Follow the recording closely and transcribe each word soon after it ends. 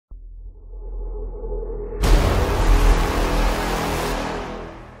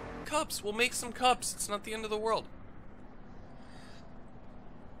cups. We'll make some cups. It's not the end of the world.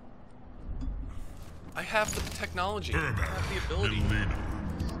 I have the technology. I have the ability. You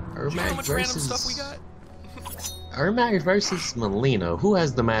know how much random stuff we got? Ermac versus Melina. Who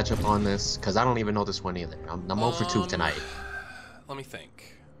has the matchup on this? Because I don't even know this one either. I'm 0 for 2 tonight. Let me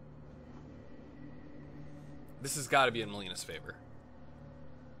think. This has got to be in Melina's favor.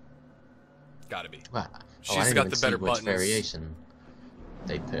 Got to be. Wow. She's got the better buttons. Variation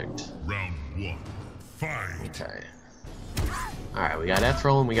they picked. Round 1. Fight. Okay. Alright, we got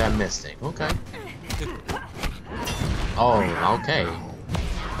Ethereal and we got Mystic. Okay. Oh, okay.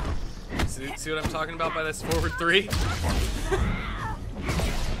 See what I'm talking about by this forward 3?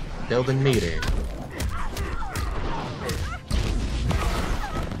 Building meter.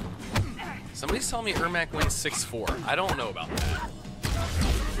 Somebody's telling me Ermac wins 6-4. I don't know about that.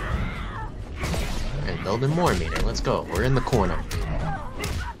 Alright, building more meter. Let's go. We're in the corner.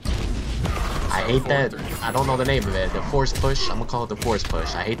 I hate that. I don't know the name of it. The force push. I'm gonna call it the force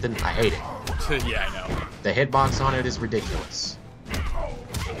push. I hate it. Yeah, I know. The hitbox on it is ridiculous.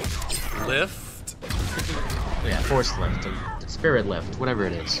 Lift? Yeah, force lift. Spirit lift. Whatever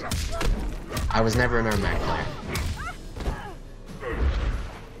it is. I was never an Ermac player.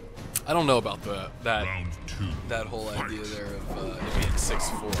 I don't know about that Round 2. that whole idea there of it being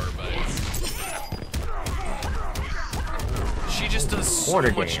 6-4, but she just does so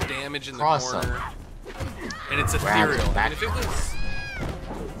much damage in the corner, and it's ethereal. And if it was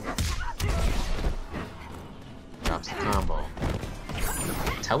drops the combo,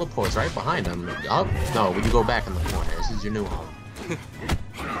 teleports right behind him. Oh no, when you go back in the corner, this is your new home.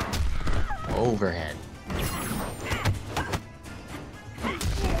 Overhead.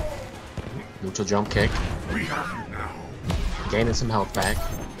 Neutral jump kick. Gaining some health back.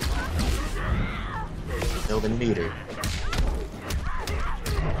 Building meter.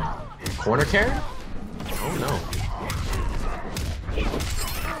 Corner carry? Oh no.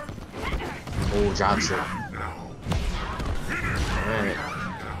 Oh, drops it. Alright.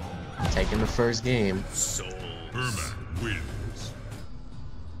 Taking the first game. Ermac wins.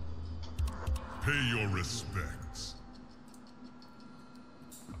 Pay your respects.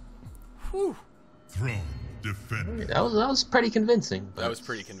 whew. Throne defended. That was pretty convincing. That was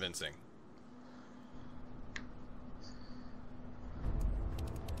pretty convincing.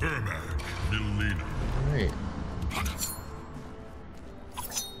 Ermac, Melina. Alright.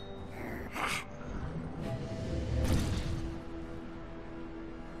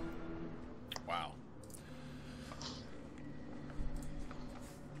 Wow.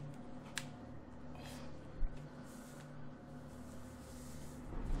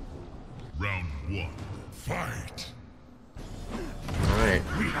 Round 1. Fight. Alright.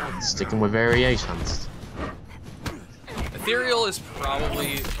 Sticking with variations. Ethereal is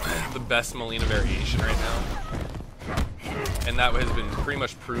probably the best Melina variation right now. And that has been pretty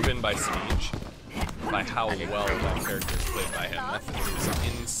much proven by Siege, by how well that character is played by him. That is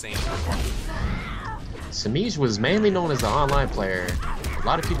insane. Samij was mainly known as the online player. A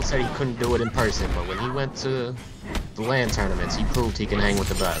lot of people said he couldn't do it in person, but when he went to the LAN tournaments, he proved he can hang with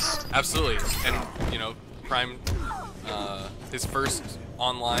the best. Absolutely. And, you know, Prime, his first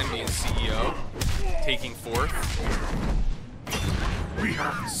online being CEO, taking fourth.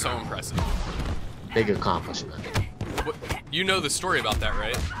 So impressive. Big accomplishment. What, you know the story about that,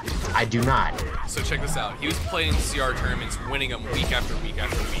 right? I do not. So check this out. He was playing CR tournaments, winning them week after week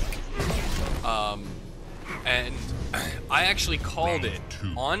after week. And I actually called it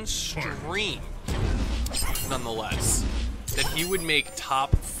on stream, nonetheless, that he would make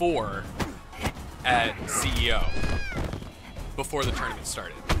top 4 at CEO before the tournament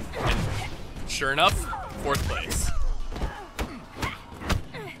started. And sure enough, 4th place.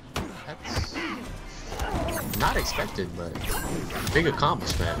 That's not expected, but big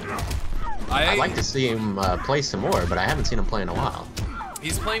accomplishment. I'd like to see him play some more, but I haven't seen him play in a while.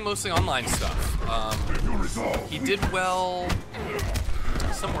 He's playing mostly online stuff. He did well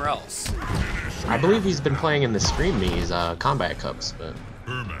somewhere else. I believe he's been playing in the Stream Me's Combat Cups, but...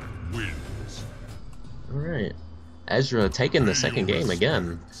 Ermac wins. Alright. Ezra taking the second game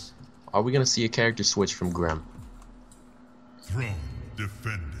again. Are we going to see a character switch from Grim? Throne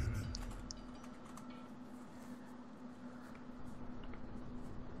defended.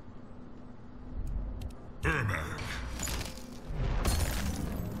 Ermac.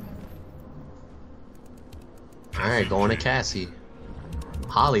 Alright, going to Cassie.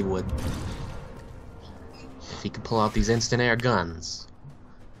 Hollywood. If he can pull out these instant air guns.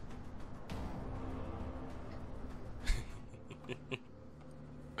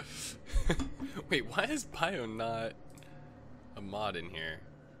 Wait, why is Bio not a mod in here?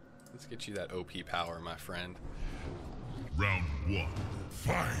 Let's get you that OP power, my friend. Round 1.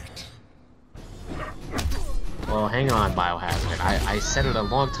 Fight. Well, hang on, Biohazard. I said it a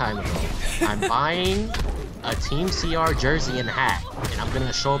long time ago. I'm buying a Team CR jersey and hat, and I'm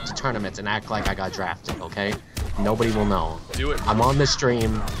gonna show up to tournaments and act like I got drafted, okay? Nobody will know. Do it. I'm on the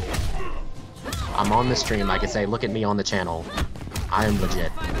stream. I can say, look at me on the channel. I am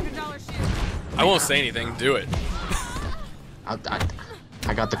legit. I won't say anything. Do it. I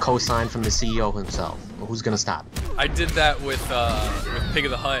got the cosign from the CEO himself. Well, who's gonna stop? I did that with Pig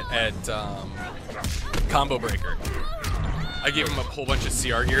of the Hut at Combo Breaker. I gave him a whole bunch of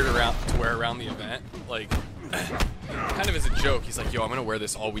CR gear to wear around the event, like kind of as a joke. He's like, "Yo, I'm gonna wear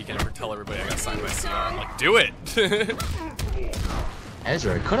this all weekend and tell everybody I got signed by CR." I'm like, "Do it."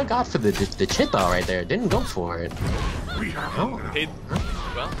 Ejara could have got for the chip out right there. Didn't go for it. Oh. Paid,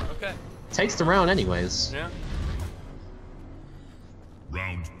 well, okay. Takes the round anyways. Yeah.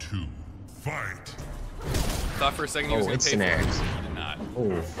 Round 2. Fight. Thought for a second he was Oh, gonna pay for it. incinerates. He did not.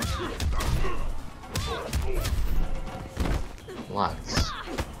 Oh. Lots.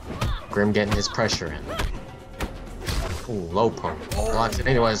 Grim getting his pressure in. Ooh, low pump. Blocks it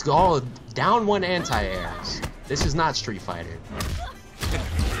anyways. Oh, down one anti-airs. This is not Street Fighter.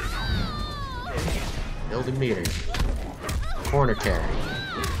 Building meter. Corner carry.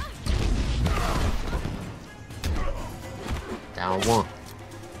 Down one.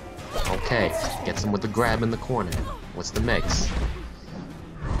 Okay, gets him with the grab in the corner. What's the mix?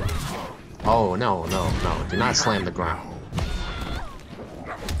 Oh, no. Do not slam the ground.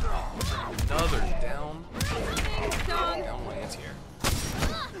 Another down lands here.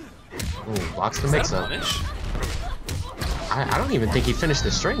 Ooh, blocks the Is mix that a up. punish? I don't even think he finished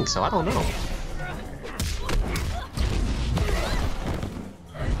the string, so I don't know.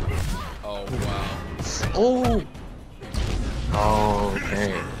 Oh, wow. Oh! Oh,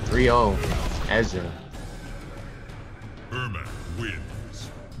 okay. 3-0. Ejara. Ermac wins.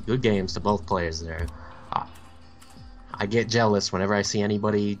 Good games to both players there. I get jealous whenever I see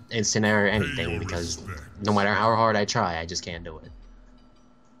anybody instant error anything because no matter how hard I try, I just can't do it.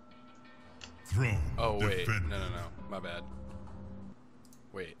 Throne. Oh, wait. Defender. No. My bad.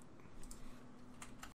 Wait.